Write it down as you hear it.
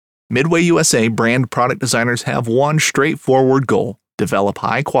Midway USA brand product designers have one straightforward goal: develop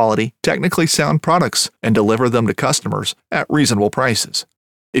high-quality, technically sound products and deliver them to customers at reasonable prices.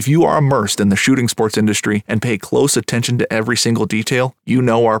 If you are immersed in the shooting sports industry and pay close attention to every single detail, you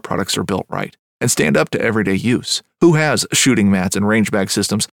know our products are built right and stand up to everyday use. Who has shooting mats and range bag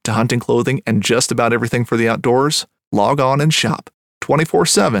systems to hunting clothing and just about everything for the outdoors? Log on and shop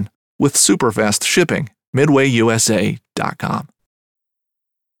 24/7 with super fast shipping. MidwayUSA.com.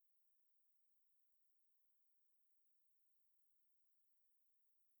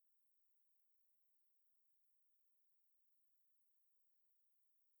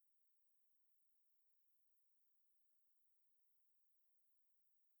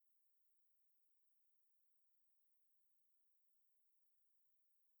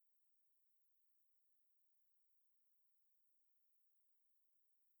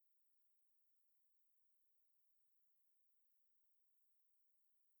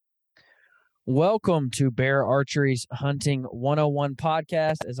 Welcome to Bear Archery's Hunting 101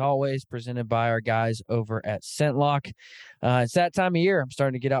 podcast, as always, presented by our guys over at ScentLock. It's that time of year. I'm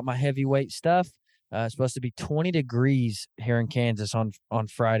starting to get out my heavyweight stuff. It's supposed to be 20 degrees here in Kansas on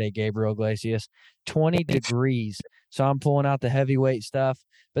Friday, Gabriel Iglesias. 20 degrees. So I'm pulling out the heavyweight stuff.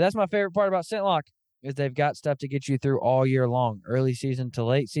 But that's my favorite part about ScentLock is they've got stuff to get you through all year long, early season to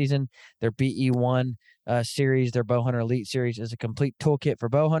late season. Their BE1 series, their Bowhunter Elite series, is a complete toolkit for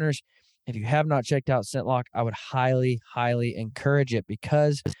bow hunters. If you have not checked out ScentLock, I would highly, highly encourage it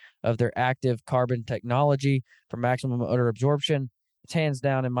because of their active carbon technology for maximum odor absorption. It's hands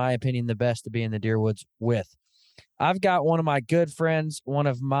down, in my opinion, the best to be in the deer woods with. I've got one of my good friends, one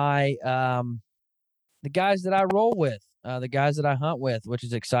of my the guys that I roll with, the guys that I hunt with, which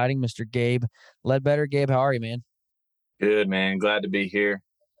is exciting, Mr. Gabe Ledbetter. Gabe, how are you, man? Good, man. Glad to be here.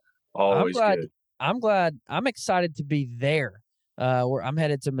 Always good. I'm excited to be there. I'm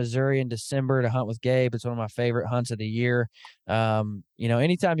headed to Missouri in December to hunt with Gabe. It's one of my favorite hunts of the year.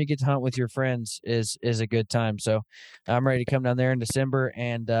 Anytime you get to hunt with your friends is a good time. So I'm ready to come down there in December,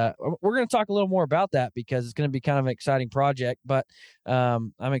 and we're going to talk a little more about that because it's going to be kind of an exciting project. But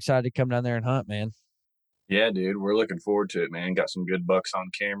I'm excited to come down there and hunt, man. Yeah, dude. We're looking forward to it, man. Got some good bucks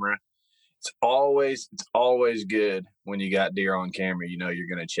on camera. It's always good when you got deer on camera. You know you're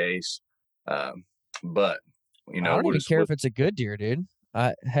going to chase. But I don't even care if it's a good deer, dude.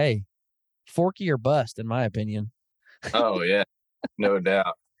 Hey, forky or bust, in my opinion. Oh yeah, no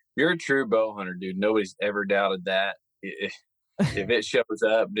doubt. You're a true bow hunter, dude. Nobody's ever doubted that. If it shows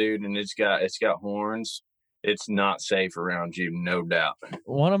up, dude, and it's got horns, it's not safe around you, no doubt.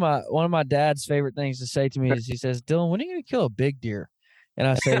 One of my dad's favorite things to say to me is he says, "Dylan, when are you going to kill a big deer?" And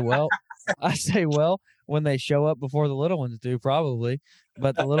I say, well, when they show up before the little ones do, probably.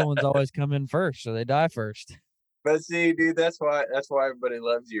 But the little ones always come in first, so they die first. But see, dude, that's why everybody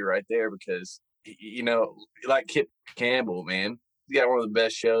loves you right there because like Kip Campbell, man, he's got one of the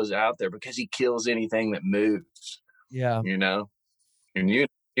best shows out there because he kills anything that moves. Yeah, And you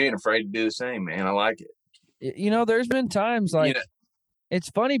ain't afraid to do the same, man. I like it. There's been times like it's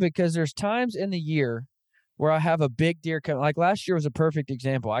funny because there's times in the year where I have a big deer come. Like last year was a perfect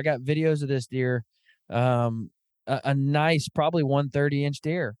example. I got videos of this deer, a nice, probably 130-inch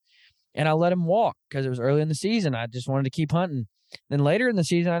deer. And I let him walk because it was early in the season. I just wanted to keep hunting. Then later in the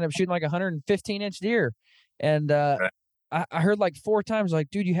season, I ended up shooting like a 115-inch deer. And I heard like 4 times, like,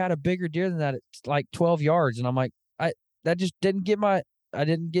 dude, you had a bigger deer than that. It's like 12 yards. And I'm like, that just didn't get my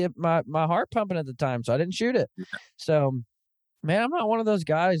heart pumping at the time. So I didn't shoot it. So, man, I'm not one of those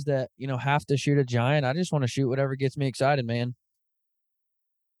guys that, have to shoot a giant. I just want to shoot whatever gets me excited, man.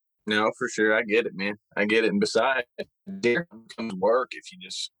 No, for sure. I get it, man. I get it. And besides, deer comes work if you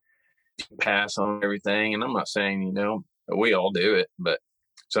just pass on everything. And I'm not saying, we all do it, but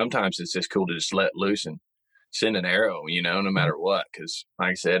sometimes it's just cool to just let loose and send an arrow, no matter what. Because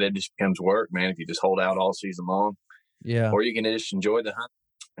like I said, it just becomes work, man, if you just hold out all season long. Yeah. Or you can just enjoy the hunt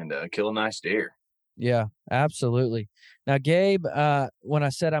and kill a nice deer. Yeah, absolutely. Now, Gabe, when I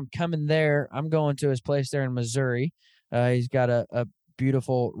said I'm coming there, I'm going to his place there in Missouri. He's got a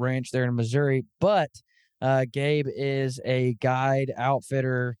beautiful ranch there in Missouri, but Gabe is a guide,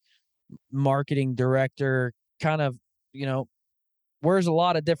 outfitter, marketing director, kind of, wears a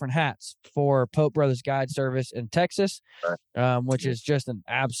lot of different hats for Pope Brothers Guide Service in Texas, which is just an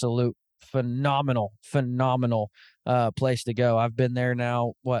absolute phenomenal place to go. I've been there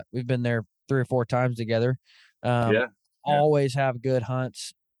now. We've been there 3 or 4 times together. Always have good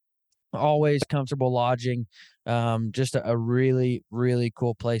hunts, always comfortable lodging. Just a really, really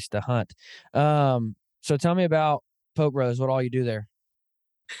cool place to hunt. So tell me about Pope Brothers, what all you do there.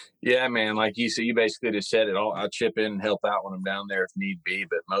 Yeah, man. Like you said, you basically just said it all. I'll chip in and help out when I'm down there if need be,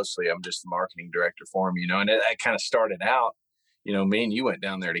 but mostly I'm just the marketing director for them, and that kind of started out, me and you went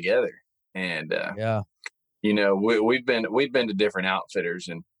down there together. And, Yeah. we've been to different outfitters,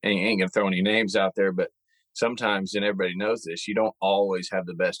 and ain't gonna throw any names out there, but sometimes, and everybody knows this, you don't always have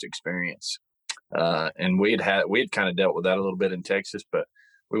the best experience. And we'd kind of dealt with that a little bit in Texas, but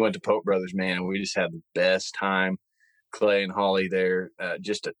we went to Pope Brothers, man, and we just had the best time. Clay and Holly there,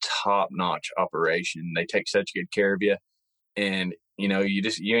 just a top notch operation. They take such good care of you, and you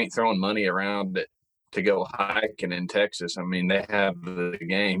ain't throwing money around to go hiking in Texas. I mean, they have the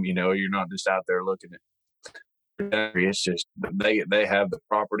game. You're not just out there looking at. It's just they have the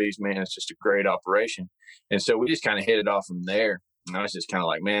properties, man. It's just a great operation, and so we just kind of hit it off from there. And I was just kind of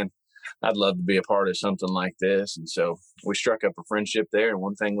like, man, I'd love to be a part of something like this. And so we struck up a friendship there, and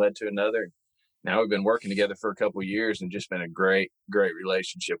one thing led to another. Now we've been working together for a couple of years, and just been a great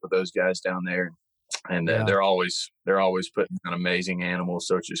relationship with those guys down there. And Yeah. they're always putting on amazing animals,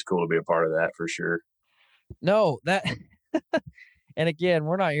 so it's just cool to be a part of that for sure. No, that and again,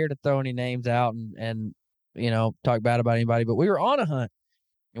 we're not here to throw any names out and talk bad about anybody, but we were on a hunt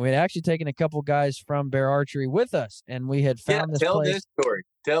and we had actually taken a couple guys from Bear Archery with us, and we had Yeah, found this tell place. this story.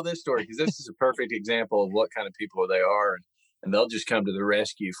 Tell this story, because this is a perfect example of what kind of people they are, and they'll just come to the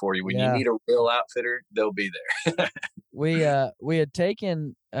rescue for you when you Yeah. need a real outfitter. They'll be there. We had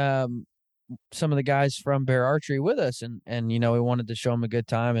taken some of the guys from Bear Archery with us, and we wanted to show them a good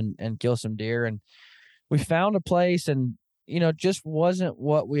time and kill some deer, and we found a place, and just wasn't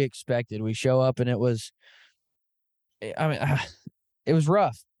what we expected. We show up and it was, I mean, it was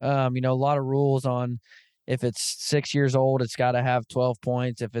rough. A lot of rules on, if it's 6 years old, it's got to have 12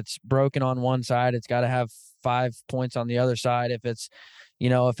 points. If it's broken on one side, it's got to have 5 points on the other side. If it's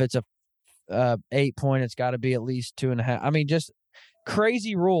a 8 point, it's got to be at least 2.5. I mean, just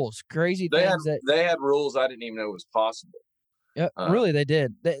crazy rules, crazy They had things that. they had rules I didn't even know was possible. Yeah, Uh, really, they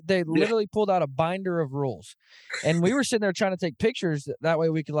did. They yeah, literally pulled out a binder of rules, and we were sitting there trying to take pictures. That way,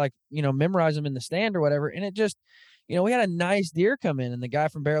 we could memorize them in the stand or whatever. And it just, we had a nice deer come in, and the guy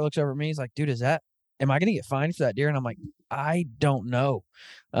from Bear looks over at me. He's like, "Dude, am I going to get fined for that deer?" And I'm like, "I don't know.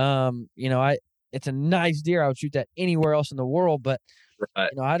 It's a nice deer. I would shoot that anywhere else in the world, but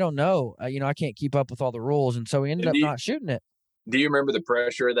right. I don't know. I can't keep up with all the rules, and so we ended And up not shooting it." do you remember the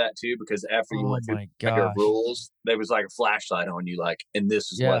pressure of that too? Because after you Oh went through my the binder of gosh! rules, there was like a flashlight on you, like, and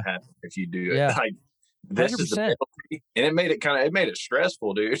this is Yeah, what happens if you do it. yeah, Like, this is the 100%. penalty, and it made it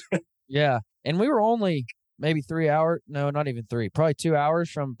stressful, dude. Yeah, and we were only maybe 3 hours, no, not even 3, probably 2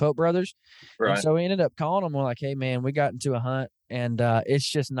 hours from Pope Brothers, and Right. so we ended up calling him. We're like, "Hey, man, we got into a hunt, and it's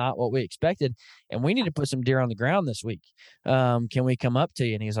just not what we expected, and we need to put some deer on the ground this week. Can we come up to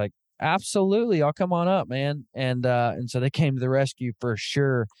you?" And he's like, "Absolutely, I'll come on up, man." And so they came to the rescue for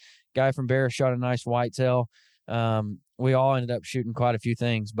sure. Guy from Bear shot a nice whitetail. We all ended up shooting quite a few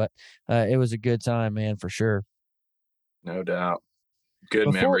things, but it was a good time, man, for sure. No doubt. Good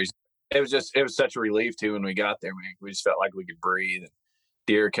Before memories. It was such a relief too when we got there, man. We just felt like we could breathe. And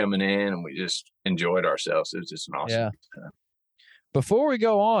deer coming in, and we just enjoyed ourselves. It was just an awesome Yeah. time. Before we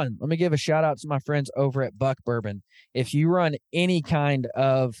go on, let me give a shout out to my friends over at Buck Bourbon. If you run any kind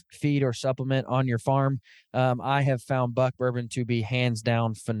of feed or supplement on your farm, I have found Buck Bourbon to be hands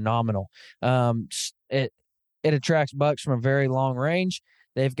down phenomenal. It attracts bucks from a very long range.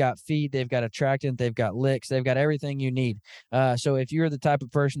 They've got feed, they've got attractant, they've got licks, they've got everything you need. So if you're the type of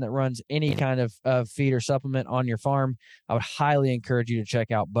person that runs any kind of feed or supplement on your farm, I would highly encourage you to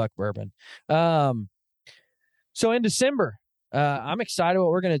check out Buck Bourbon. So in December, I'm excited.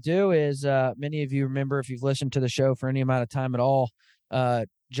 What we're going to do is, many of you remember, if you've listened to the show for any amount of time at all,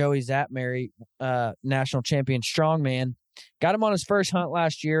 Joey Zapmary, national champion strongman, got him on his first hunt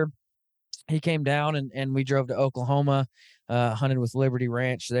last year. He came down and we drove to Oklahoma, hunted with Liberty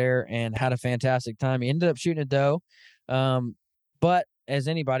Ranch there, and had a fantastic time. He ended up shooting a doe. But as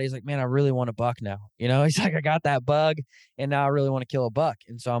anybody, he's like, "Man, I really want a buck now." He's like, "I got that bug and now I really want to kill a buck."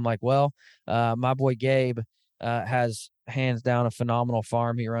 And so I'm like, well, my boy Gabe has hands down a phenomenal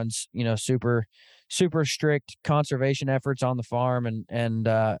farm. He runs, super, super strict conservation efforts on the farm,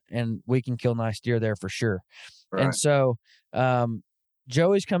 and we can kill nice deer there for sure. And Right. so,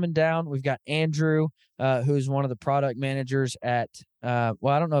 Joey's coming down. We've got Andrew, who's one of the product managers at, well,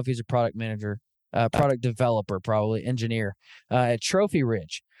 I don't know if he's a product manager, product developer, probably engineer, at Trophy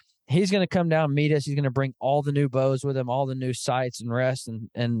Ridge. He's going to come down and meet us. He's going to bring all the new bows with him, all the new sights and rests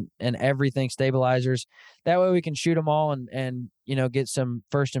and everything, stabilizers. That way we can shoot them all and get some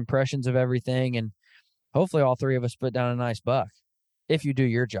first impressions of everything. And hopefully all three of us put down a nice buck if you do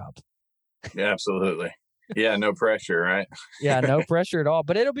your job. Yeah, absolutely. Yeah, no pressure, right? Yeah, no pressure at all,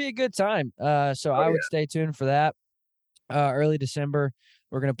 but it'll be a good time. So Oh I would yeah. stay tuned for that. Early December,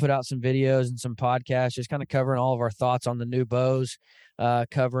 we're going to put out some videos and some podcasts, just kind of covering all of our thoughts on the new bows,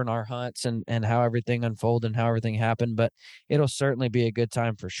 covering our hunts and how everything unfolded and how everything happened. But it'll certainly be a good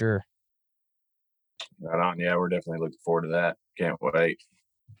time for sure. Right on. Yeah, we're definitely looking forward to that. Can't wait.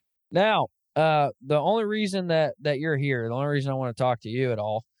 Now, the only reason that you're here, the only reason I want to talk to you at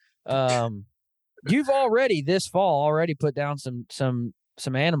all, um, you've already this fall already put down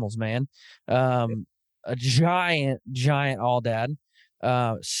some animals, man. A giant all dad,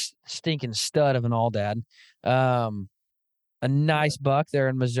 stinking stud of an all dad. A nice buck there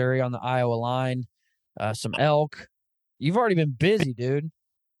in Missouri on the Iowa line. Some elk. You've already been busy, dude.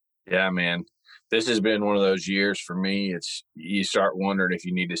 Yeah, man. This has been one of those years for me. It's you start wondering if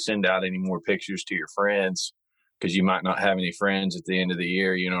you need to send out any more pictures to your friends because you might not have any friends at the end of the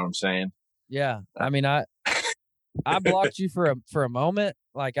year. You know what I'm saying? Yeah, I mean, I blocked you for a moment,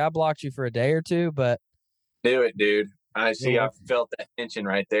 like I blocked you for a day or two, but Do it, dude. I you're see. I working. felt that tension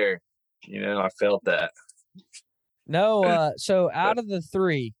right there. I felt that. No, so But out of the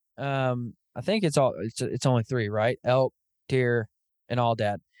three, I think it's only three, right? Elk, deer, and all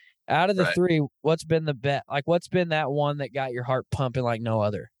dad. Out of the right, three, what's been the bet? Like, what's been that one that got your heart pumping like no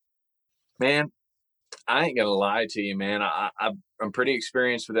other? man. I ain't gonna lie to you, man. I'm pretty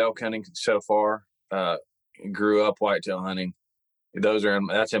experienced with elk hunting so far. Grew up whitetail hunting.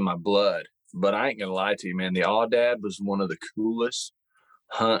 That's in my blood. But I ain't gonna lie to you, man. The Aoudad was one of the coolest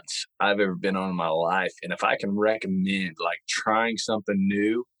hunts I've ever been on in my life. And if I can recommend like trying something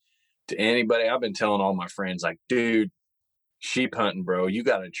new to anybody, I've been telling all my friends, like, dude, sheep hunting, bro, you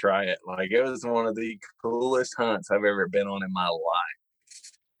got to try it. Like, it was one of the coolest hunts I've ever been on in my life.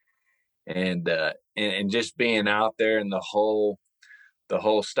 And just being out there and the whole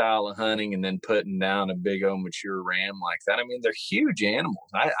style of hunting and then putting down a big old mature ram like that. I mean, they're huge animals.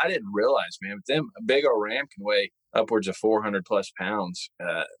 I didn't realize, man, with them, a big old ram can weigh upwards of 400 plus pounds.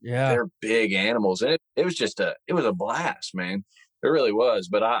 Yeah, They're big animals. And it was it was a blast, man. It really was.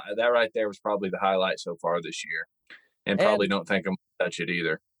 But that right there was probably the highlight so far this year. And probably and don't think I'm going to touch it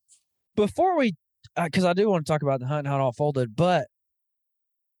either. before we, because I do want to talk about the hunt and how it all folded, but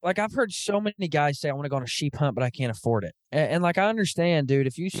like I've heard so many guys say I want to go on a sheep hunt, but I can't afford it. And like I understand, dude,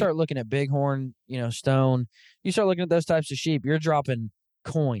 if you start looking at bighorn, stone, you start looking at those types of sheep, you're dropping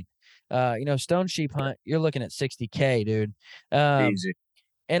coin. Stone sheep hunt, you're looking at 60K, dude. Um, Easy.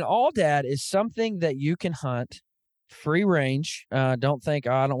 and all dad is something that you can hunt free range. Don't think,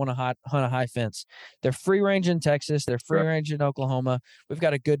 I don't want to hunt a high fence. They're free range in Texas. They're free Right. range in Oklahoma. We've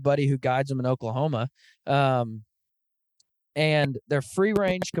got a good buddy who guides them in Oklahoma. And they're free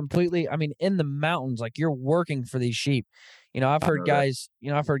range completely. I mean, in the mountains, like you're working for these sheep. I've heard No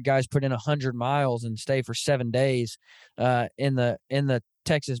doubt. guys put in 100 miles and stay for 7 days, in the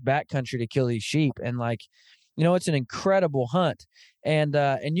Texas backcountry to kill these sheep. And like, it's an incredible hunt, and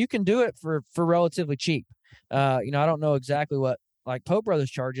you can do it for relatively cheap. I don't know exactly what like Pope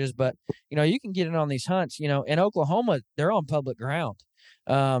Brothers charges, but you can get in on these hunts. In Oklahoma, they're on public ground.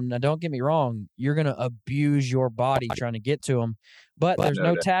 Now, don't get me wrong, you're going to abuse your body trying to get to them, but there's No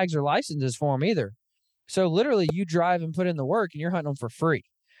no doubt. tags or licenses for them either. So literally, you drive and put in the work, and you're hunting them for free.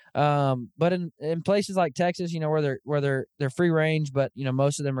 But in places like Texas, where they're free range, but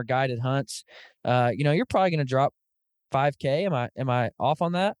most of them are guided hunts. You're probably going to drop 5K. Am I off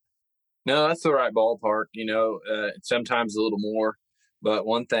on that? No, that's the right ballpark. Sometimes a little more. But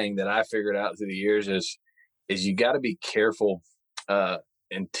one thing that I figured out through the years is you got to be careful uh,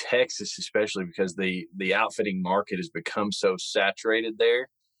 in Texas, especially because the outfitting market has become so saturated there.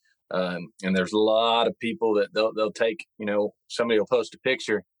 And there's a lot of people that they'll take. Somebody will post a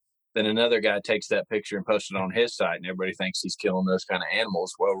picture, then another guy takes that picture and posts it on his site, and everybody thinks he's killing those kind of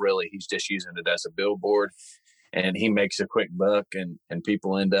animals. Well, really, he's just using it as a billboard, and he makes a quick buck, and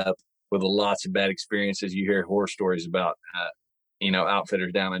people end up with lots of bad experiences. You hear horror stories about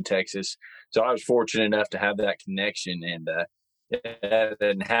outfitters down in Texas. So I was fortunate enough to have that connection, and that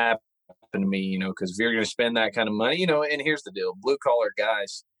didn't happen to me. Because if you're going to spend that kind of money, and here's the deal: blue collar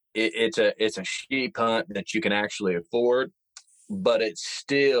guys, it's a sheep hunt that you can actually afford, but it's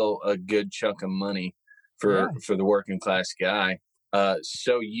still a good chunk of money Yeah, for the working class guy.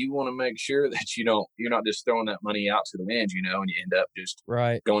 So you want to make sure that you're not just throwing that money out to the wind, and you end up just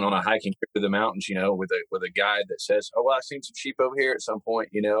right. going on a hiking trip to the mountains, with a guide that says, "Oh, well, I've seen some sheep over here at some point."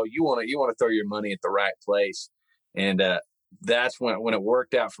 You want to throw your money at the right place, and that's when it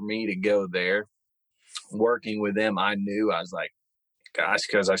worked out for me to go there. Working with them, I knew I was like, gosh,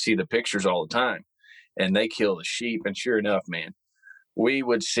 because I see the pictures all the time, and they kill the sheep, and sure enough, man, we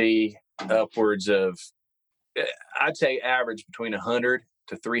would see upwards of I'd say average between 100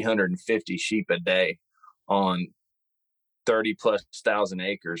 to 350 sheep a day on 30 plus thousand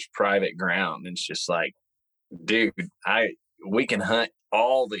acres private ground. And it's just like, dude, we can hunt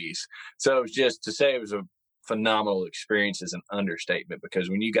all these. So it's just to say it was a phenomenal experience is an understatement, because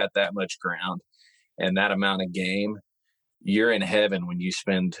when you got that much ground and that amount of game, you're in heaven when you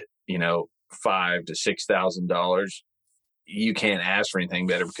spend, $5,000 to $6,000. You can't ask for anything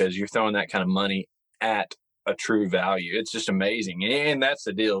better, because you're throwing that kind of money at a true value. It's just amazing. And that's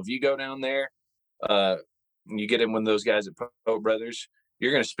the deal. If you go down there, you get in one of those guys at Poe Brothers,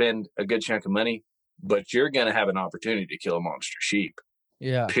 you're going to spend a good chunk of money, but you're going to have an opportunity to kill a monster sheep.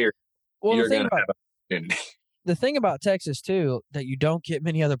 Yeah. Period. Well, You're going to have an opportunity. the thing about Texas too that you don't get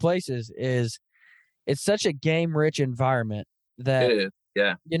many other places is it's such a game rich environment that It is.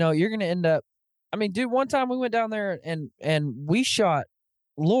 Yeah. you're going to end up. I mean, dude, one time we went down there and we shot,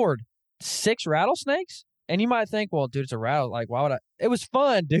 Lord, 6 rattlesnakes. And you might think, well, dude, it's a rattle. Like, why would I? It was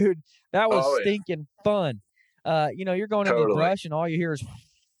fun, dude. That was stinking fun. You're going into the brush and all you hear is,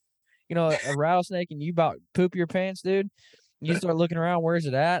 a rattlesnake, and you about poop your pants, dude. You start looking around, where's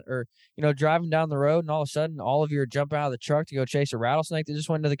it at? Or, driving down the road, and all of a sudden, all of you are jumping out of the truck to go chase a rattlesnake that just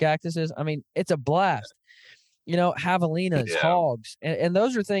went into the cactuses. I mean, it's a blast. Javelinas, hogs, and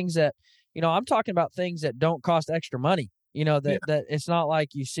those are things that, I'm talking about things that don't cost extra money. That it's not like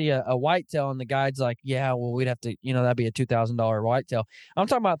you see a whitetail and the guide's like, yeah, well, we'd have to, that'd be a $2,000 whitetail. I'm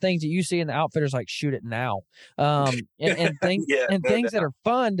talking about things that you see in the outfitters like shoot it now. And things that are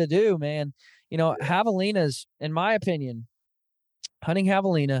fun to do, man. Javelinas, in my opinion, hunting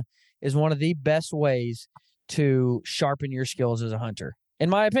javelina is one of the best ways to sharpen your skills as a hunter, in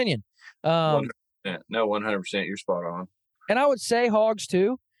my opinion. 100%. No, 100%. You're spot on. And I would say hogs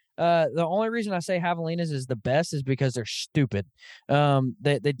too. The only reason I say javelinas is the best is because they're stupid.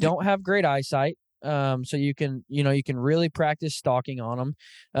 They don't have great eyesight. So you can really practice stalking on them.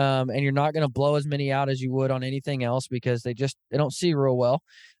 And you're not going to blow as many out as you would on anything else, because they don't see real well.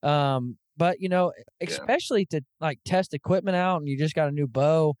 But especially to like test equipment out, and you just got a new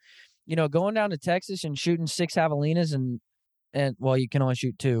bow, going down to Texas and shooting 6 javelinas and well, you can only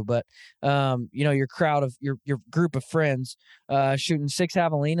shoot 2, but your crowd of your group of friends shooting 6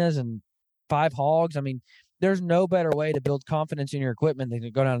 javelinas and 5 hogs. I mean, there's no better way to build confidence in your equipment than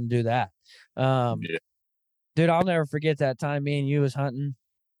to go down and do that. Dude, I'll never forget that time me and you was hunting,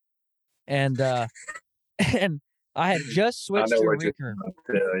 and and I had just switched to a recurve.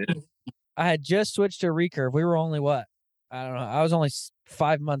 I had just switched to a recurve. We were only what? I don't know. I was only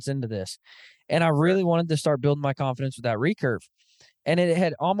 5 months into this, and I really wanted to start building my confidence with that recurve. And it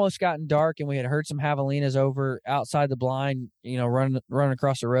had almost gotten dark, and we had heard some javelinas over outside the blind, running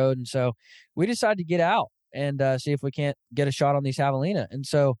across the road. And so we decided to get out and see if we can't get a shot on these javelina. And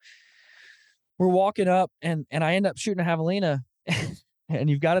so we're walking up, and I end up shooting a javelina, and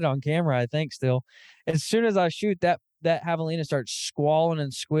you've got it on camera, I think, still. As soon as I shoot, that javelina starts squalling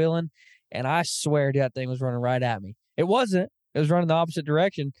and squealing, and I swear that thing was running right at me. It wasn't. It was running the opposite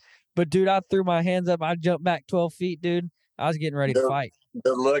direction. But, dude, I threw my hands up. I jumped back 12 feet, dude. I was getting ready to fight.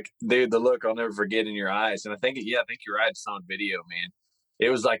 The look I'll never forget in your eyes. And I think you're right. It's on video, man. It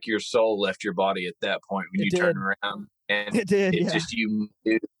was like your soul left your body at that point when you turned around. And it did. Just, you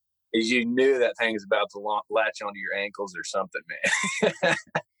knew that thing was about to latch onto your ankles or something, man.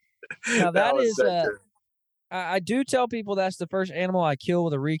 Now, that is I do tell people that's the first animal I kill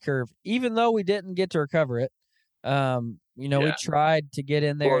with a recurve, even though we didn't get to recover it. We tried to get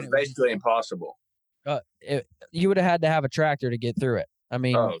in there. Well, it's basically impossible. You would have had to have a tractor to get through it. I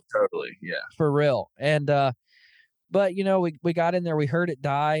mean, oh, totally. Yeah. For real. And, but we got in there, we heard it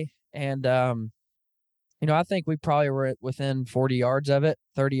die. And, I think we probably were within 40 yards of it,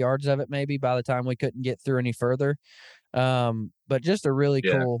 30 yards of it, maybe, by the time we couldn't get through any further. But just a really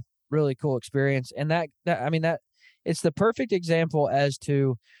cool experience. And that it's the perfect example as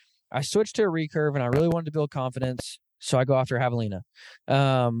to, I switched to a recurve and I really wanted to build confidence. So I go after javelina.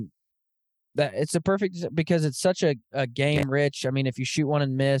 That it's a perfect, because it's such a game rich. I mean, if you shoot one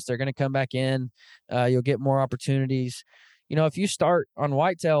and miss, they're going to come back in. You'll get more opportunities. If you start on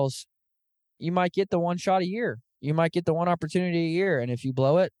whitetails, you might get the one shot a year. You might get the one opportunity a year. And if you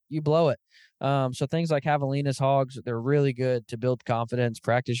blow it, you blow it. So things like javelinas, hogs, they're really good to build confidence,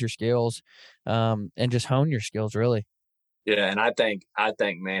 practice your skills, and just hone your skills, really. Yeah, and I think,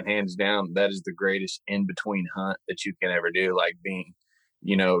 man, hands down, that is the greatest in-between hunt that you can ever do. Like being,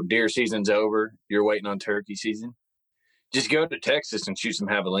 deer season's over, you're waiting on turkey season. Just go to Texas and shoot some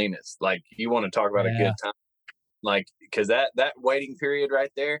javelinas. Like, you want to talk about a good time. Like, because that waiting period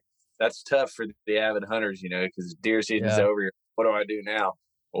right there, that's tough for the avid hunters, because deer season's over. What do I do now?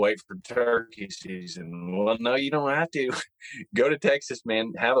 wait for turkey season. Well, no, you don't have to. Go to Texas,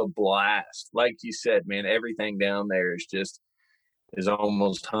 man. Have a blast. Like you said, man, everything down there is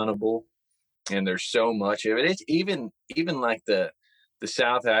almost huntable, and there's so much of it. It's even like the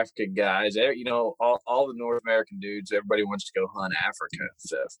South Africa guys. All the North American dudes. Everybody wants to go hunt Africa and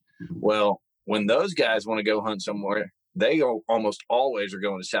stuff. Well, when those guys want to go hunt somewhere, they almost always are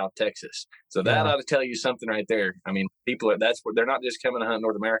going to South Texas. So that ought to tell you something right there. I mean, that's where they're not just coming to hunt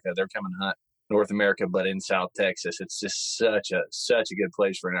North America; they're coming to hunt North America, but in South Texas. It's just such a good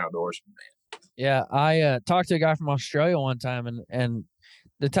place for an outdoorsman, man. Yeah, I talked to a guy from Australia one time, and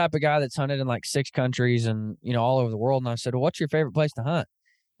the type of guy that's hunted in like 6 countries and all over the world. And I said, well, "What's your favorite place to hunt?"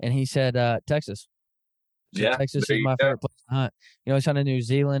 And he said, "Texas." So Yeah, Texas there is you my go. favorite place to hunt. He's hunted New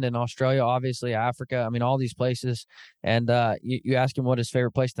Zealand and Australia, obviously Africa. I mean, all these places. And you ask him what his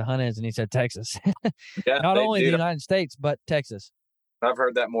favorite place to hunt is, and he said Texas. Yeah, Not only the dude, United States, but Texas. I've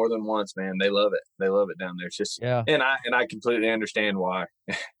heard that more than once, man. They love it. They love it down there. It's just, Yeah. and I completely understand why.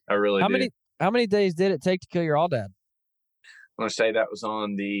 I really do. How many days did it take to kill your all dad? I'm going to say that was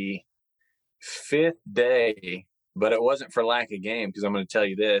on the 5th day, but it wasn't for lack of game, because I'm going to tell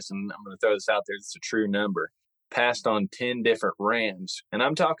you this, and I'm going to throw this out there. It's a true number. Passed on 10 different rams, and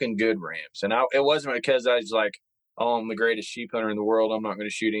I'm talking good rams. And it wasn't because I was like, oh, I'm the greatest sheep hunter in the world, I'm not going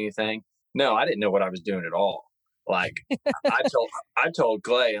to shoot anything. No, I didn't know what I was doing at all. Like I told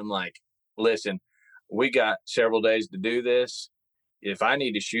Clay, I'm like, listen, we got several days to do this. If I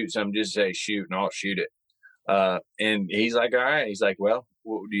need to shoot something, just say shoot, and I'll shoot it. And he's like, all right. He's like, well,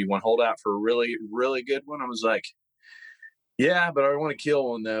 do you want to hold out for a really, really good one? I was like, yeah, but I want to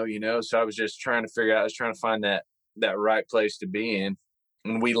kill one though, So I was just trying to figure out. I was trying to find that right place to be in,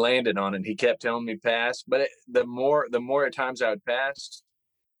 and we landed on it. He kept telling me pass, but the more at times I would pass,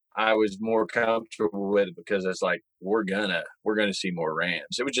 I was more comfortable with it, because it's like we're gonna see more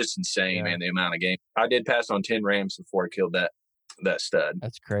rams. It was just insane, man. The amount of game I did pass on 10 rams before I killed that stud.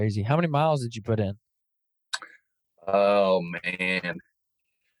 That's crazy. How many miles did you put in? Oh man.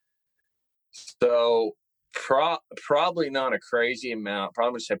 So probably not a crazy amount.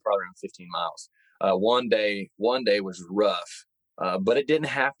 Probably would say probably around 15 miles. One day was rough, but it didn't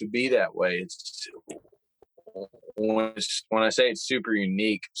have to be that way. It's when I say it's super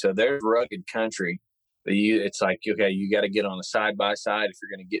unique. So there's rugged country. It's like, okay, you got to get on a side by side. If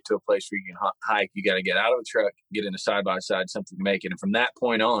you're going to get to a place where you can hike, you got to get out of the truck, get in a side by side, something to make it. And from that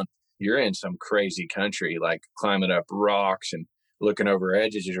point on, you're in some crazy country, like climbing up rocks and looking over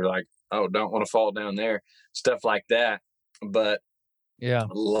edges. You're like, oh, don't want to fall down there, stuff like that. But Yeah,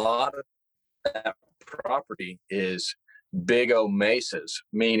 a lot of that property is big old mesas,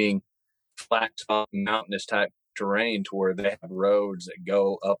 meaning flat top mountainous type terrain, to where they have roads that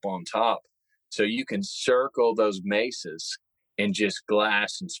go up on top. So you can circle those mesas and just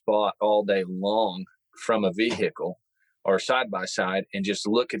glass and spot all day long from a vehicle or side by side, and just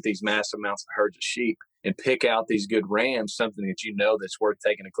look at these massive amounts of herds of sheep and pick out these good rams, something that that's worth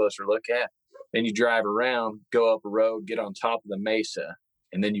taking a closer look at. Then you drive around, go up a road, get on top of the mesa,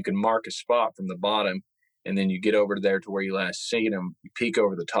 and then you can mark a spot from the bottom, and then you get over there to where you last seen them. You peek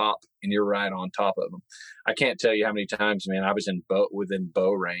over the top, and you're right on top of them. I can't tell you how many times, man, I was within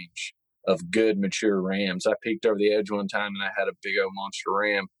bow range of good mature rams. I peeked over the edge one time, and I had a big old monster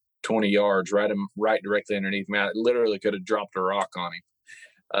ram, 20 yards, right directly underneath me. I literally could have dropped a rock on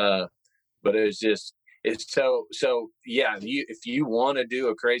him. But it's so yeah. If you want to do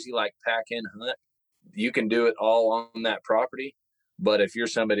a crazy like pack in hunt, you can do it all on that property. But if you're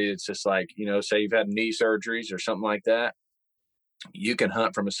somebody that's just like, say you've had knee surgeries or something like that, you can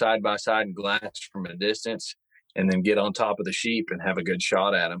hunt from a side by side and glass from a distance, and then get on top of the sheep and have a good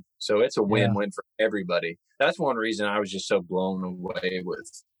shot at them. So it's a win-win for everybody. That's one reason I was just so blown away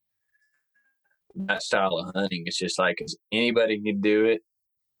with that style of hunting. It's just like, anybody can do it.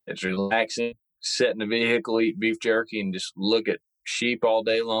 It's relaxing. Sit in the vehicle, eat beef jerky, and just look at sheep all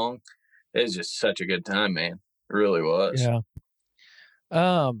day long. It's just such a good time, man. It really was. Yeah.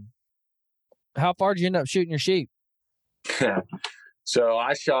 How far did you end up shooting your sheep? So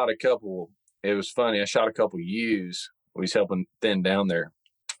I shot a couple. It was funny. I shot a couple ewes. We was helping thin down their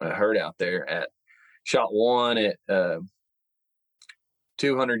herd out there. Shot one at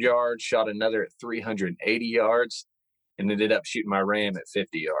 200 yards. Shot another at 380 yards, and ended up shooting my ram at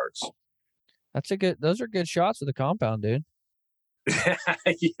 50 yards. Those are good shots with the compound, dude. Yeah,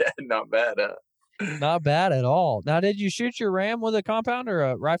 not bad. Not bad at all. Now, did you shoot your ram with a compound or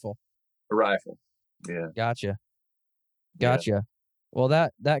a rifle? A rifle. Yeah. Gotcha. Yeah. Well,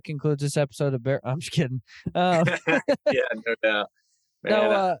 that concludes this episode of Bear. I'm just kidding. Yeah, no doubt. Man,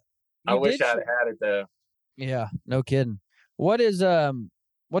 No, I wish I'd had it though. Yeah, no kidding. What is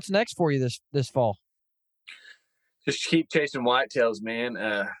what's next for you this fall? Just keep chasing whitetails, man.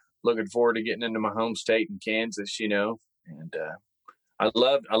 Looking forward to getting into my home state in Kansas, and I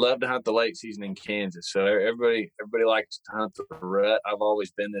love to hunt the late season in Kansas. So everybody likes to hunt the rut. I've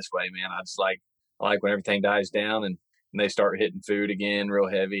always been this way, man. I like when everything dies down and they start hitting food again real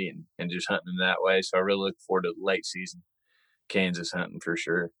heavy and just hunting that way. So I really look forward to late season Kansas hunting for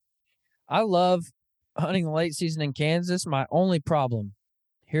sure. I love hunting the late season in Kansas. My only problem,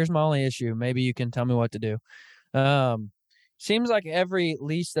 here's my only issue. Maybe you can tell me what to do. Seems like every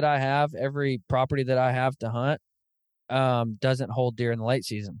lease that I have, every property that I have to hunt, doesn't hold deer in the late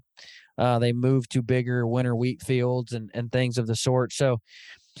season. They move to bigger winter wheat fields and things of the sort. So,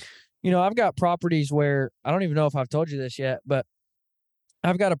 I've got properties where I don't even know if I've told you this yet, but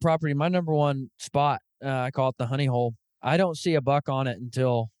I've got a property, my number one spot, I call it the honey hole. I don't see a buck on it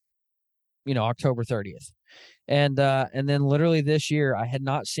until, October 30th. And then literally this year I had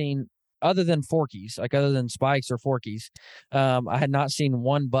not seen, other than forkies, like other than spikes or forkies, I had not seen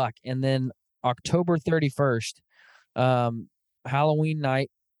one buck. And then October 31st, Halloween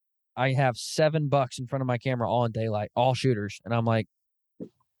night, I have 7 bucks in front of my camera all in daylight, all shooters. And I'm like,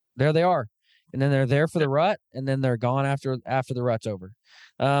 there they are. And then they're there for the rut, and then they're gone after the rut's over.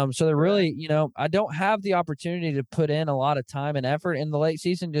 So they're really, I don't have the opportunity to put in a lot of time and effort in the late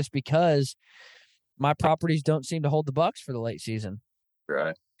season just because my properties don't seem to hold the bucks for the late season.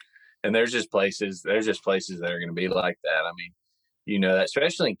 Right. And there's just places that are going to be like that. I mean, that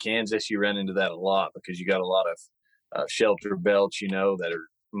especially in Kansas, you run into that a lot because you got a lot of shelter belts, that are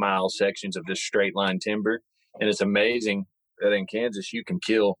mile sections of just straight line timber. And it's amazing that in Kansas, you can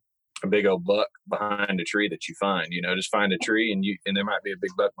kill a big old buck behind a tree that you find, just find a tree and there might be a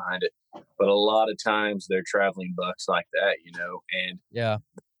big buck behind it. But a lot of times they're traveling bucks like that, and yeah,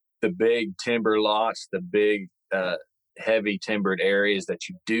 the big timber lots, the big, heavy timbered areas that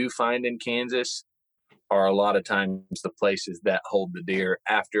you do find in Kansas are a lot of times the places that hold the deer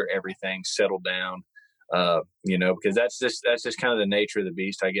after everything's settled down. Because that's just kind of the nature of the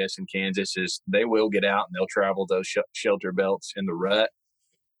beast, I guess, in Kansas is they will get out and they'll travel those shelter belts in the rut.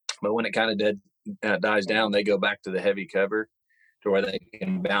 But when it kind of dies down, they go back to the heavy cover to where they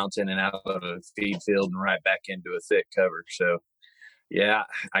can bounce in and out of a feed field and right back into a thick cover. So, yeah,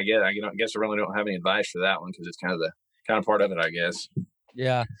 I guess I really don't have any advice for that one because it's kind of part of it, I guess.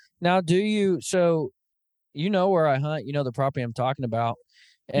 Yeah. Now, so where I hunt, the property I'm talking about.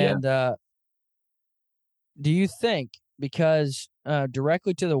 And do you think, because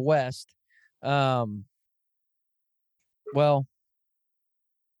directly to the west, well,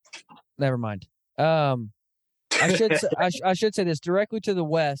 never mind. I should say this: directly to the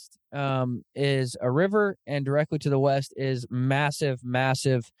west is a river, and directly to the west is massive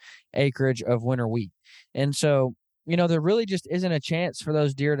acreage of winter wheat. And so, there really just isn't a chance for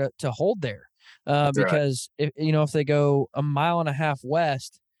those deer to hold there, because right. If they go a mile and a half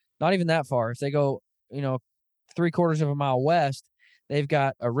west, not even that far, if they go 3/4 of a mile west, they've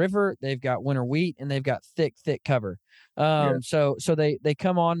got a river, they've got winter wheat, and they've got thick cover. So they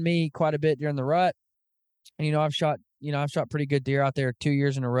come on me quite a bit during the rut. And, I've shot pretty good deer out there 2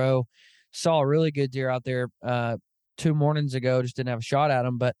 years in a row. Saw a really good deer out there 2 mornings ago. Just didn't have a shot at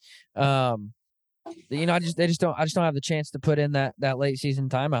them, but I just don't have the chance to put in that late season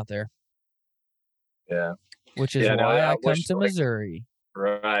time out there. Yeah, which is why I come to Missouri.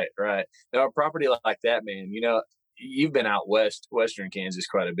 Right. Now, a property like that, man. You've been out western Kansas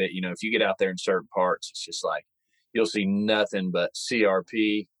quite a bit. If you get out there in certain parts, it's just like you'll see nothing but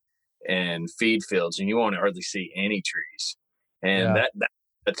CRP and feed fields, and you won't hardly see any trees. And that's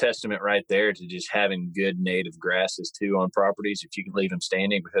a testament right there to just having good native grasses too on properties if you can leave them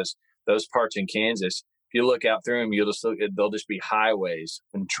standing, because those parts in Kansas, if you look out through them, they'll just be highways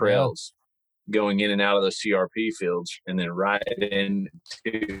and trails going in and out of the CRP fields, and then right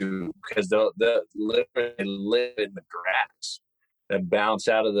into, because they'll literally live in the grass that bounce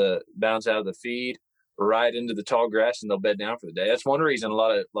out of the feed right into the tall grass, and they'll bed down for the day. That's one reason a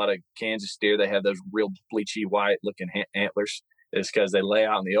lot of Kansas deer, they have those real bleachy white looking antlers. It's because they lay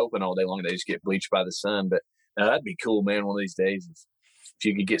out in the open all day long. They just get bleached by the sun. But now that'd be cool, man. One of these days, if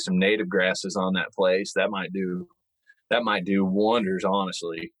you could get some native grasses on that place, that might do wonders,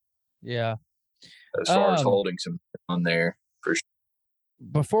 honestly. Yeah. As far as holding some on there, for sure.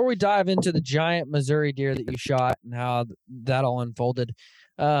 Before we dive into the giant Missouri deer that you shot and how that all unfolded,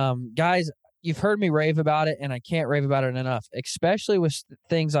 guys, you've heard me rave about it, and I can't rave about it enough, especially with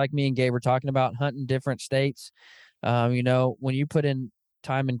things like me and Gabe were talking about, hunting different states. When you put in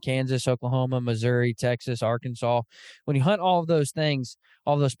time in Kansas, Oklahoma, Missouri, Texas, Arkansas, when you hunt all of those things,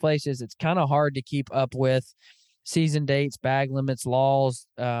 all those places, it's kind of hard to keep up with season dates, bag limits, laws,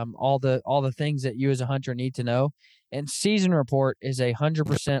 all the things that you as a hunter need to know. And Season Report is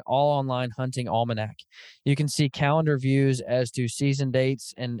 100% all online hunting almanac. You can see calendar views as to season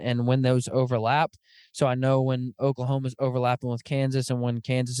dates and when those overlap. So I know when Oklahoma's overlapping with Kansas and when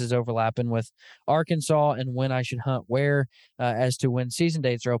Kansas is overlapping with Arkansas and when I should hunt where, as to when season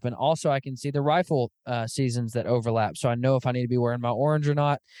dates are open. Also, I can see the rifle seasons that overlap. So I know if I need to be wearing my orange or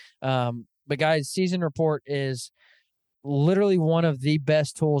not. But guys, Season Report is literally one of the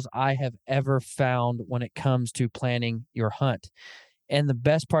best tools I have ever found when it comes to planning your hunt. And the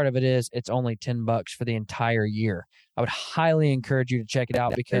best part of it is it's only $10 for the entire year. I would highly encourage you to check it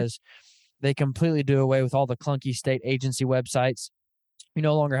out because they completely do away with all the clunky state agency websites. You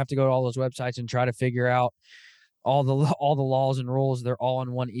no longer have to go to all those websites and try to figure out all the laws and rules. They're all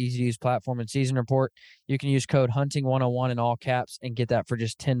on one easy to use platform. And Season Report, you can use code hunting101 in all caps and get that for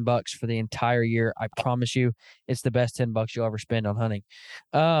just $10 for the entire year. I promise you it's the best $10 you'll ever spend on hunting.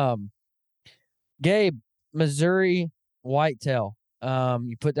 Gabe, Missouri whitetail,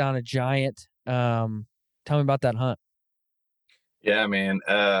 you put down a giant. Tell me about that hunt. Yeah, man.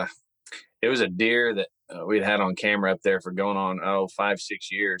 It was a deer that we'd had on camera up there for going on 5-6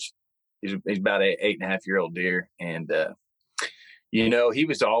 years. He's about a 8.5-year-old deer, and he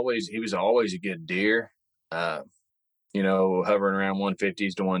was always a good deer. Hovering around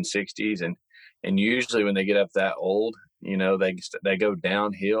 150s to 160s, and usually when they get up that old, they go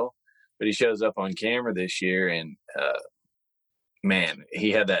downhill. But he shows up on camera this year, and man,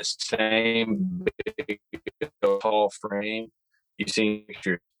 he had that same big tall frame. You see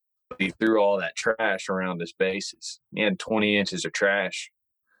pictures. He threw all that trash around his bases. He had 20 inches of trash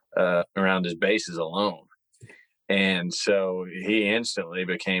around his bases alone. And so he instantly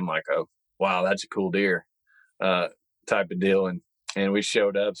became like, wow, that's a cool deer type of deal. And we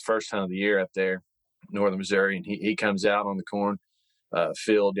showed up first time of the year up there, northern Missouri, and he comes out on the corn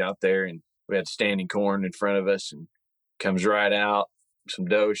field out there, and we had standing corn in front of us, and comes right out. Some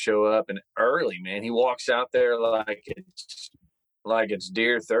does show up, and early, man, he walks out there like it's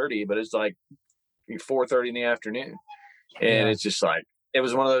deer 30, but it's like 4:30 in the afternoon. And It's just like, it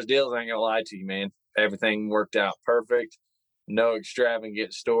was one of those deals. I ain't gonna lie to you, man. Everything worked out perfect. No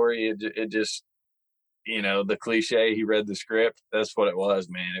extravagant story. It just, the cliche, he read the script. That's what it was,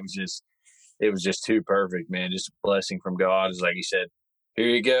 man. It was just too perfect, man. Just a blessing from God. It's like he said, here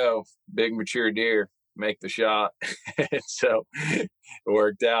you go, big mature deer, make the shot. So it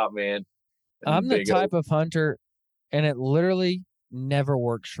worked out, man. And I'm the type of hunter, and it literally never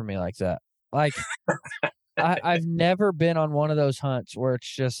works for me like that. Like, I've never been on one of those hunts where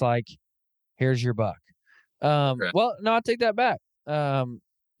it's just like, here's your buck. Right. Well, no, I take that back.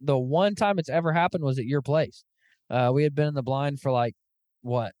 The one time it's ever happened was at your place. We had been in the blind for like,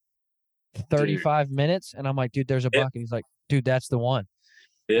 what, 35 minutes? And I'm like, dude, there's a buck. And he's like, dude, that's the one.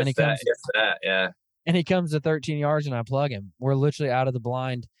 And he comes, yeah. And he comes to 13 yards and I plug him. We're literally out of the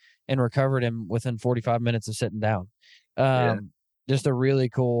blind and recovered him within 45 minutes of sitting down. Just a really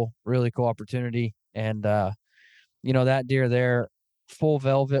cool opportunity. And, that deer there, full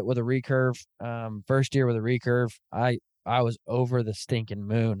velvet with a recurve, first deer with a recurve. I was over the stinking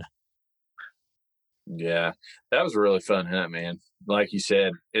moon. Yeah, that was a really fun hunt, man. Like you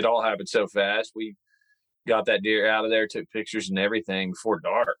said, it all happened so fast. We got that deer out of there, took pictures and everything before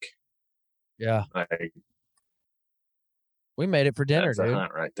dark. Yeah. Like, we made it for dinner, that's dude. a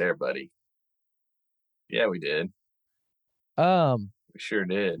hunt right there, buddy. Yeah, we did. We sure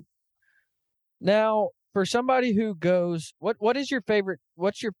did. Now, for somebody who goes, what's your favorite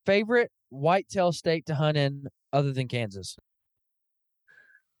whitetail state to hunt in other than Kansas?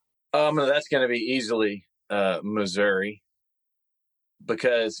 That's going to be easily Missouri,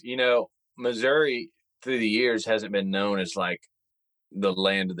 because Missouri through the years hasn't been known as like the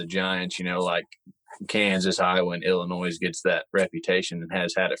land of the giants. Like Kansas, Iowa, and Illinois gets that reputation and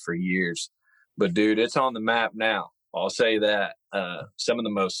has had it for years. But dude, it's on the map now. I'll say that. Some of the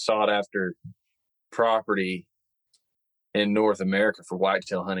most sought after property in North America for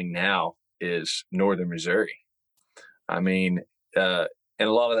whitetail hunting now is northern Missouri. I mean, and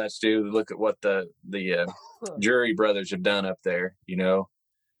a lot of that's due. Look at what the Jury brothers have done up there.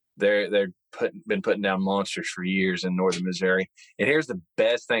 They're been putting down monsters for years in northern Missouri. And here's the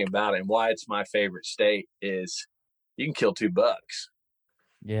best thing about it, and why it's my favorite state, is you can kill 2 bucks.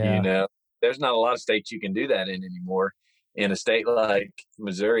 Yeah. There's not a lot of states you can do that in anymore. In a state like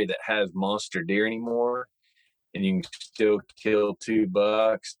Missouri that has monster deer anymore, and you can still kill 2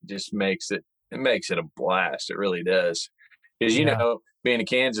 bucks, just makes it a blast. It really does. Because being a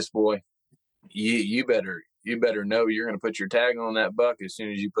Kansas boy, you better know you're going to put your tag on that buck as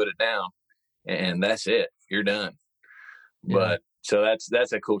soon as you put it down, and that's it. you're done. Yeah. But so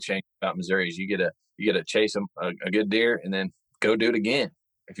that's a cool change about Missouri is you get to chase a good deer and then go do it again.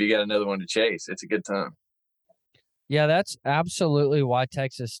 If you got another one to chase, it's a good time. Yeah, that's absolutely why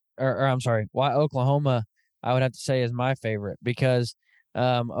Texas, or I'm sorry, why Oklahoma, I would have to say is my favorite because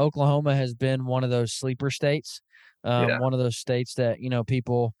Oklahoma has been one of those sleeper states, Yeah, one of those states that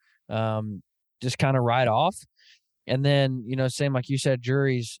people just kind of write off. And then same like you said,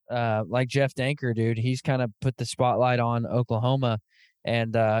 juries like Jeff Danker, dude, he's kind of put the spotlight on Oklahoma,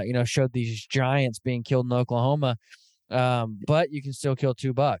 and showed these giants being killed in Oklahoma, but you can still kill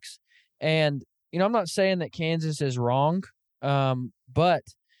 $2. And I'm not saying that Kansas is wrong, but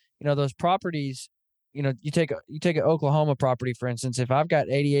those properties, you take an Oklahoma property for instance. If I've got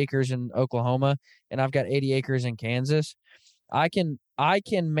 80 acres in Oklahoma and I've got 80 acres in Kansas, I can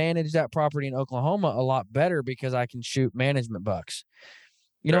manage that property in Oklahoma a lot better because I can shoot management bucks.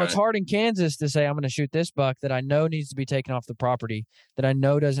 It's right. hard in Kansas to say I'm going to shoot this buck that I know needs to be taken off the property, that I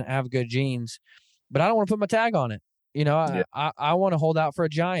know doesn't have good genes, but I don't want to put my tag on it. Yeah, I want to hold out for a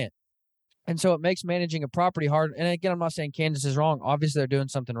giant. And so it makes managing a property hard. And again, I'm not saying Kansas is wrong. Obviously, they're doing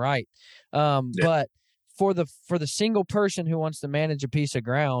something right. yeah. But for the single person who wants to manage a piece of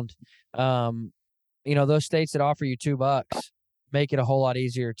ground, those states that offer you $2 make it a whole lot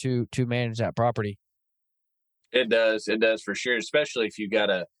easier to manage that property. It does. It does for sure, especially if you've got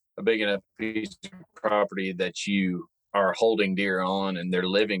a big enough piece of property that you are holding deer on and they're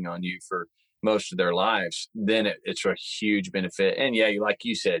living on you for most of their lives. Then it's a huge benefit. And yeah, like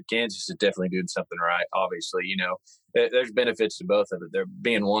you said, Kansas is definitely doing something right. Obviously, there's benefits to both of it. There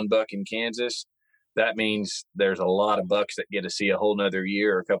being one buck in Kansas, that means there's a lot of bucks that get to see a whole nother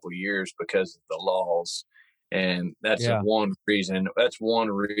year or a couple of years because of the laws. And that's Yeah. one reason. That's one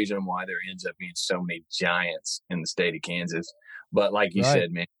reason why there ends up being so many giants in the state of Kansas. But like you Right.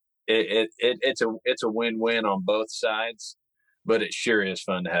 said, man, it's a win-win on both sides. But it sure is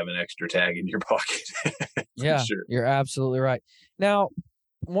fun to have an extra tag in your pocket, for Yeah, sure. you're absolutely right. Now,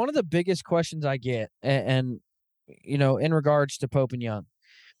 one of the biggest questions I get, in regards to Pope and Young,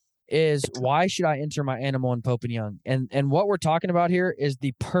 is why should I enter my animal in Pope and Young? And what we're talking about here is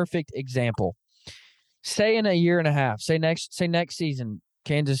the perfect example. Say in a year and a half, say next season,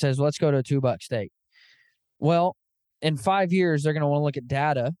 Kansas says, let's go to a $2 state. Well, in 5 years, they're going to want to look at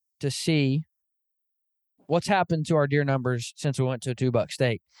data to see what's happened to our deer numbers since we went to a $2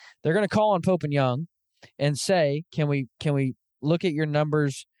 state. They're going to call on Pope and Young and say, can we look at your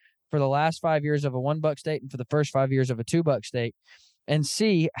numbers for the last 5 years of a $1 state and for the first 5 years of a $2 state, and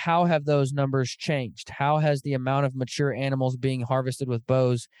see how have those numbers changed? How has the amount of mature animals being harvested with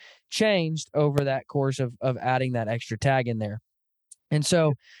bows changed over that course of adding that extra tag in there? And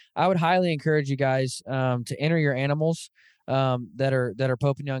so I would highly encourage you guys to enter your animals that are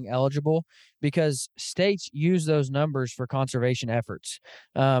Pope and Young eligible, because states use those numbers for conservation efforts.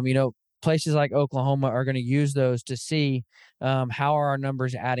 Places like Oklahoma are going to use those to see how are our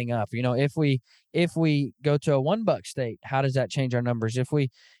numbers adding up. If we go to a $1 state, how does that change our numbers? If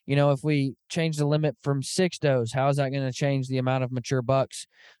we change the limit from 6 does, how is that going to change the amount of mature bucks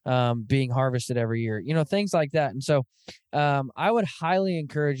being harvested every year? Things like that. And so I would highly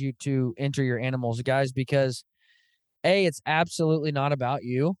encourage you to enter your animals, guys, because it's absolutely not about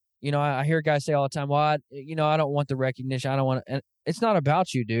you. I hear guys say all the time, well, I don't want the recognition. I don't want to. And it's not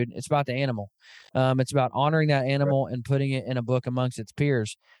about you, dude. It's about the animal. It's about honoring that animal and putting it in a book amongst its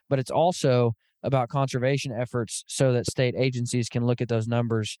peers. But it's also about conservation efforts so that state agencies can look at those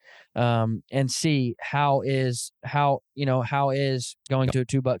numbers and see how is going to a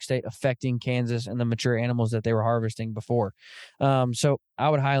 $2 state affecting Kansas and the mature animals that they were harvesting before. So I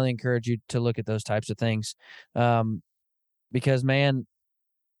would highly encourage you to look at those types of things. Because man,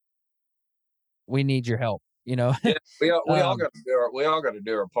 we need your help, Yeah, we all Um, got to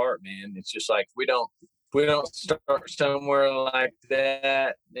do our part, man. It's just like if we don't start somewhere like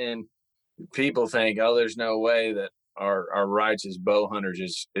that, then people think, oh, there's no way that our rights as bow hunters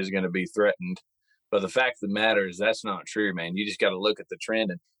is going to be threatened. But the fact of the matter is that's not true, man. You just got to look at the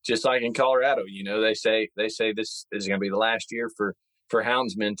trend, and just like in Colorado, they say this is going to be the last year for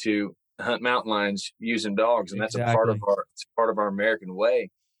houndsmen to hunt mountain lions using dogs, and that's a part of exactly. our American way.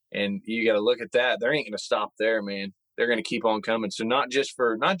 And you got to look at that. They ain't going to stop there, man. They're going to keep on coming. So not just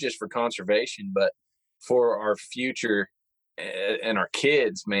for conservation, but for our future and our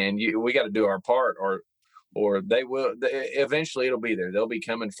kids, man. We got to do our part, or eventually it'll be there. They'll be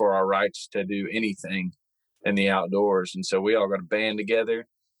coming for our rights to do anything in the outdoors, and so we all got to band together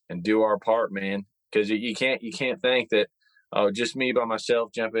and do our part, man. Because you can't think that, oh, just me by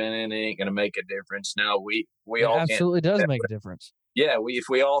myself jumping in ain't going to make a difference. No, we It all can't. absolutely does make a difference. yeah, if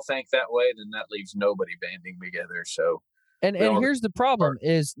we all think that way, then that leaves nobody banding together. So And we all here's the problem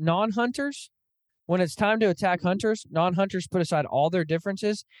is non-hunters, when it's time to attack hunters, non-hunters put aside all their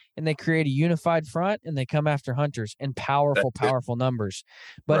differences and they create a unified front and they come after hunters in powerful, powerful numbers.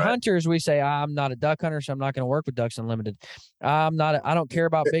 But right. hunters, we say, I'm not a duck hunter, so I'm not going to work with Ducks Unlimited. I don't care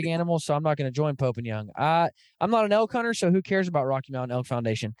about big animals, so I'm not going to join Pope and Young. I'm not an elk hunter, so who cares about Rocky Mountain Elk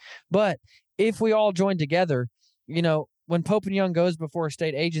Foundation? But if we all join together, when Pope and Young goes before a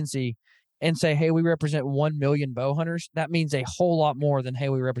state agency and say, hey, we represent 1 million bow hunters, that means a whole lot more than, hey,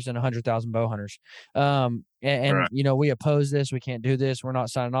 we represent 100,000 bow hunters. Right. We oppose this. We can't do this. We're not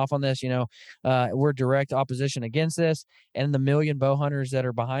signing off on this. We're direct opposition against this. And the million bow hunters that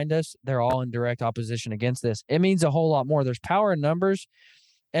are behind us, they're all in direct opposition against this. It means a whole lot more. There's power in numbers.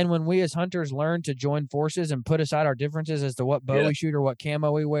 And when we as hunters learn to join forces and put aside our differences as to what bow we shoot or what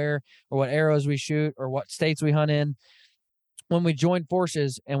camo we wear or what arrows we shoot or what states we hunt in, when we join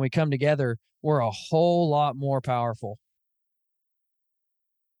forces and we come together, we're a whole lot more powerful.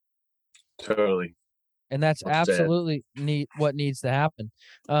 Totally. And that's absolutely what needs to happen.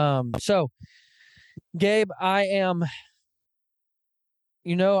 So, Gabe, I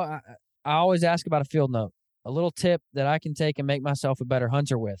always ask about a field note, a little tip that I can take and make myself a better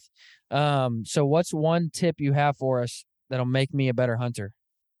hunter with. So what's one tip you have for us that'll make me a better hunter?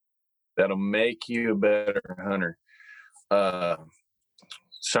 That'll make you a better hunter.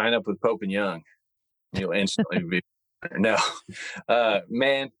 Sign up with Pope and Young. You'll instantly be better. No.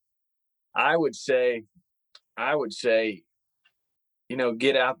 Man, I would say,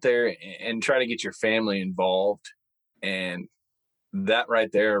 get out there and try to get your family involved. And that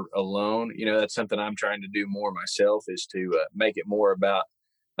right there alone, that's something I'm trying to do more myself, is to make it more about,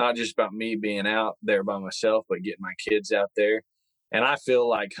 not just about me being out there by myself, but getting my kids out there. And I feel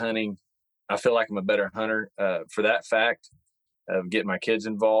like hunting, I'm a better hunter for that fact of getting my kids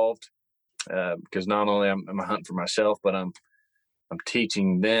involved. Because not only I'm a hunting for myself, but I'm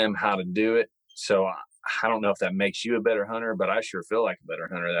teaching them how to do it. So I don't know if that makes you a better hunter, but I sure feel like a better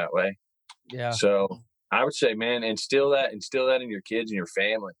hunter that way. Yeah. So I would say, man, instill that in your kids and your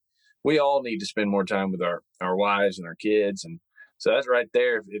family. We all need to spend more time with our wives and our kids. And so that's right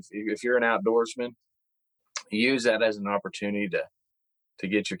there. If you're an outdoorsman, use that as an opportunity to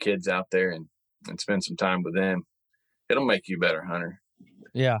get your kids out there and spend some time with them. It'll make you a better hunter.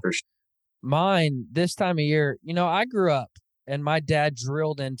 Yeah. For sure. Mine this time of year, I grew up and my dad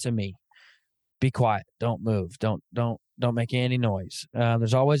drilled into me, be quiet, don't move, don't make any noise.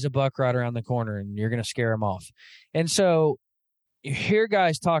 There's always a buck right around the corner and you're going to scare him off. And so you hear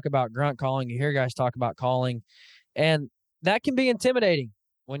guys talk about grunt calling, you hear guys talk about calling, and that can be intimidating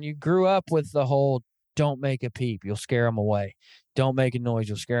when you grew up with the whole don't make a peep, you'll scare them away. Don't make a noise,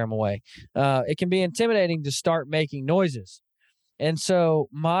 you'll scare them away. It can be intimidating to start making noises. And so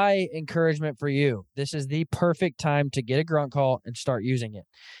my encouragement for you, this is the perfect time to get a grunt call and start using it.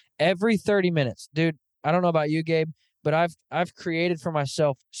 Every 30 minutes, dude, I don't know about you, Gabe, but I've created for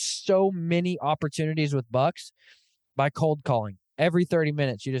myself so many opportunities with bucks by cold calling. Every 30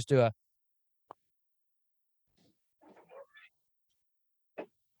 minutes, you just do a.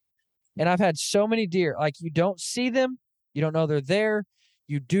 And I've had so many deer, like you don't see them, you don't know they're there.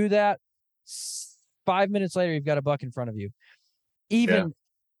 You do that, 5 minutes later, you've got a buck in front of you. Even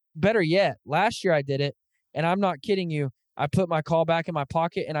better yet, last year I did it, and I'm not kidding you. I put my call back in my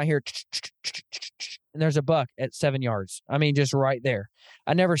pocket, and I hear, and there's a buck at 7 yards. I mean, just right there.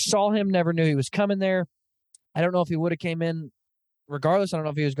 I never saw him, never knew he was coming there. I don't know if he would have came in regardless. I don't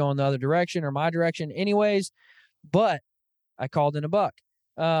know if he was going the other direction or my direction anyways, but I called in a buck.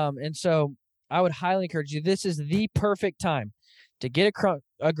 And so I would highly encourage you. This is the perfect time to get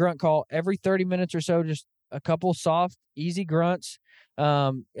a grunt call every 30 minutes or so, just a couple soft, easy grunts.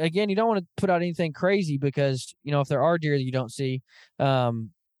 Again, you don't want to put out anything crazy because, if there are deer that you don't see,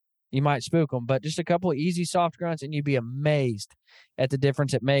 you might spook them, but just a couple of easy, soft grunts, and you'd be amazed at the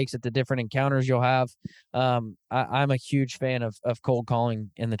difference it makes, at the different encounters you'll have. I'm a huge fan of cold calling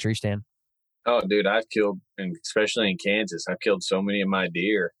in the tree stand. Oh, dude, I've killed, and especially in Kansas, I've killed so many of my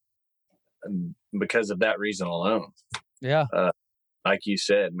deer because of that reason alone. Yeah. Like you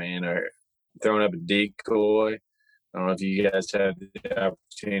said, man, or throwing up a decoy. I don't know if you guys have the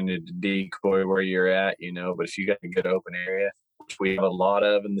opportunity to decoy where you're at, but if you got a good open area, which we have a lot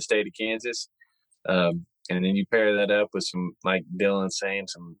of in the state of Kansas, and then you pair that up with some, like Dylan's saying,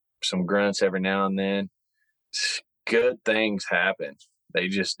 some grunts every now and then, good things happen. They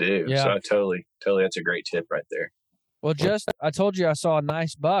just do. Yeah. So I totally, that's a great tip right there. Well, I told you I saw a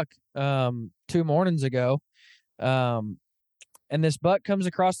nice buck 2 mornings ago. And this buck comes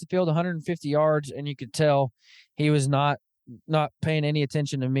across the field 150 yards, and you could tell he was not not paying any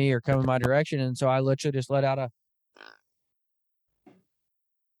attention to me or coming my direction. And so I literally just let out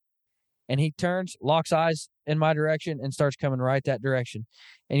and he turns, locks eyes in my direction, and starts coming right that direction.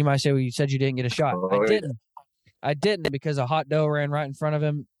 And you might say, well, you said you didn't get a shot. I Oh, yeah. didn't. I didn't, because a hot doe ran right in front of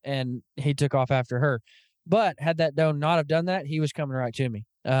him and he took off after her. But had that doe not have done that, he was coming right to me.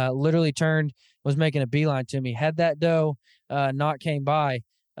 Literally turned, was making a beeline to me. Had that doe not came by,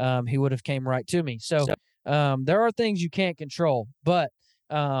 he would have came right to me. So there are things you can't control, but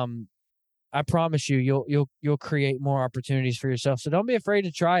I promise you, you'll create more opportunities for yourself. So don't be afraid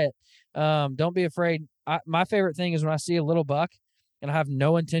to try it. Don't be afraid. My favorite thing is when I see a little buck and I have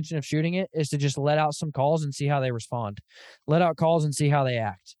no intention of shooting it, is to just let out some calls and see how they respond. Let out calls and see how they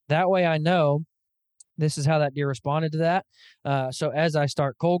act. That way I know this is how that deer responded to that. So as I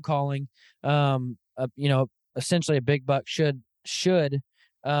start cold calling, essentially a big buck should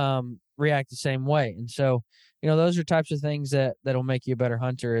react the same way. And so, those are types of things that'll make you a better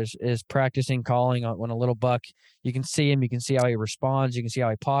hunter, is practicing calling on when a little buck, you can see him, you can see how he responds, you can see how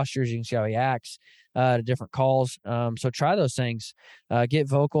he postures, you can see how he acts to different calls. So try those things. Get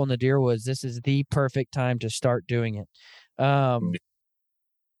vocal in the deer woods. This is the perfect time to start doing it.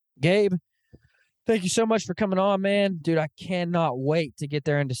 Gabe, thank you so much for coming on, man. Dude, I cannot wait to get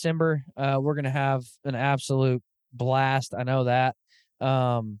there in December. We're going to have an absolute blast. I know that.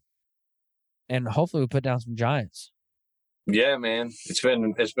 And hopefully we put down some giants. Yeah, man, it's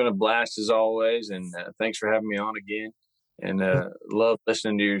been a blast as always, and thanks for having me on again. And love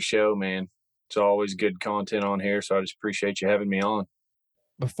listening to your show, man. It's always good content on here, so I just appreciate you having me on.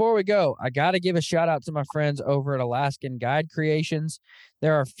 Before we go, I got to give a shout out to my friends over at Alaskan Guide Creations.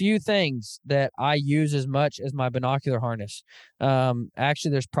 There are a few things that I use as much as my binocular harness.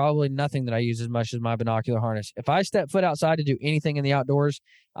 Actually, there's probably nothing that I use as much as my binocular harness. If I step foot outside to do anything in the outdoors,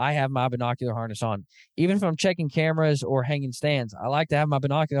 I have my binocular harness on. Even if I'm checking cameras or hanging stands, I like to have my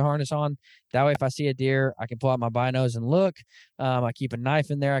binocular harness on. That way, if I see a deer, I can pull out my binos and look. I keep a knife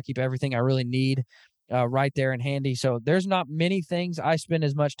in there. I keep everything I really need right there and handy. So there's not many things I spend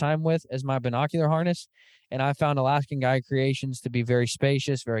as much time with as my binocular harness. And I found Alaskan Guide Creations to be very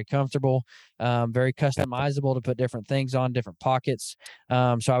spacious, very comfortable, very customizable to put different things on, different pockets.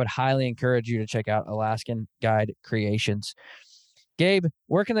 So I would highly encourage you to check out Alaskan Guide Creations. Gabe,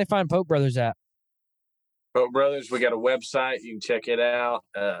 where can they find Pope Brothers at? Pope Brothers, we got a website. You can check it out.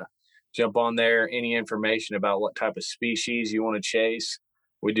 Jump on there. Any information about what type of species you want to chase.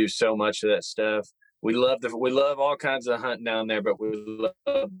 We do so much of that stuff. We love all kinds of hunting down there, but we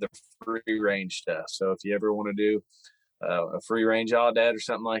love the free range stuff. So if you ever want to do a free range audad or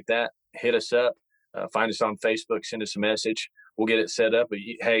something like that, hit us up. Find us on Facebook. Send us a message. We'll get it set up. But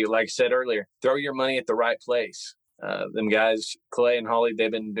hey, like I said earlier, throw your money at the right place. Them guys, Clay and Holly,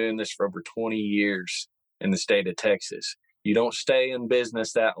 they've been doing this for over 20 years in the state of Texas. You don't stay in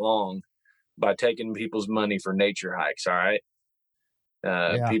business that long by taking people's money for nature hikes. All right.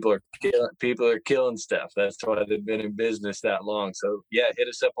 Yeah. People are killing stuff. That's why they've been in business that long. So yeah, hit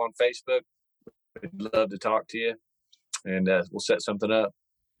us up on Facebook. We'd love to talk to you, and we'll set something up.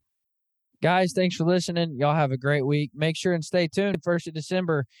 Guys, thanks for listening. Y'all have a great week. Make sure and stay tuned. 1st of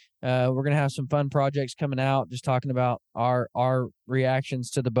December, we're going to have some fun projects coming out, just talking about our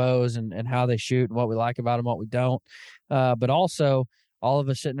reactions to the bows and how they shoot and what we like about them, what we don't. But also, all of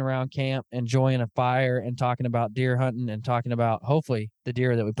us sitting around camp, enjoying a fire and talking about deer hunting and talking about, hopefully, the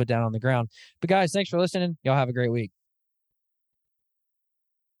deer that we put down on the ground. But guys, thanks for listening. Y'all have a great week.